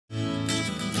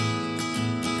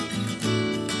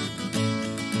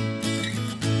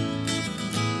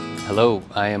Hello,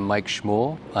 I am Mike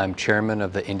Schmuhl. I'm chairman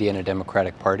of the Indiana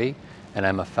Democratic Party, and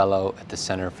I'm a fellow at the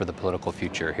Center for the Political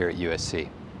Future here at USC.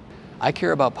 I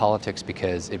care about politics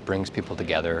because it brings people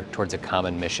together towards a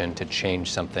common mission to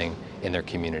change something in their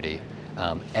community.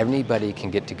 Anybody can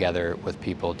get together with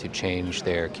people to change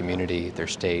their community, their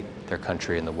state, their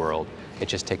country, and the world. It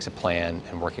just takes a plan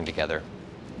and working together.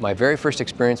 My very first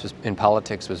experience in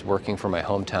politics was working for my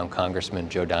hometown Congressman,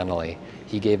 Joe Donnelly.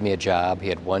 He gave me a job. He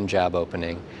had one job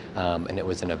opening, and it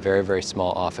was in a very, very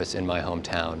small office in my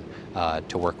hometown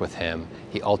to work with him.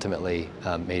 He ultimately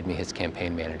made me his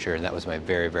campaign manager, and that was my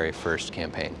very, very first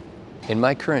campaign. In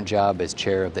my current job as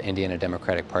chair of the Indiana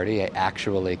Democratic Party, I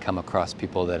actually come across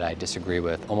people that I disagree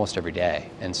with almost every day.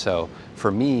 And so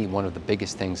for me, one of the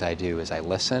biggest things I do is I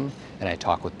listen and I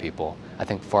talk with people. I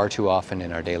think far too often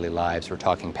in our daily lives we're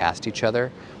talking past each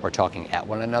other or talking at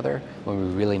one another when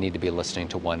we really need to be listening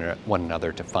to one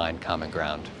another to find common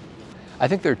ground. I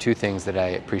think there are two things that I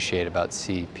appreciate about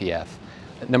CPF.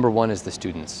 Number one is the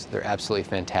students. They're absolutely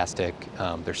fantastic.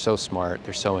 They're so smart.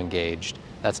 They're so engaged.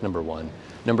 That's number one.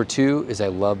 Number two is I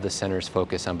love the center's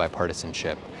focus on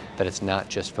bipartisanship, that it's not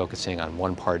just focusing on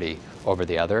one party over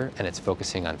the other, and it's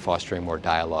focusing on fostering more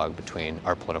dialogue between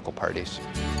our political parties.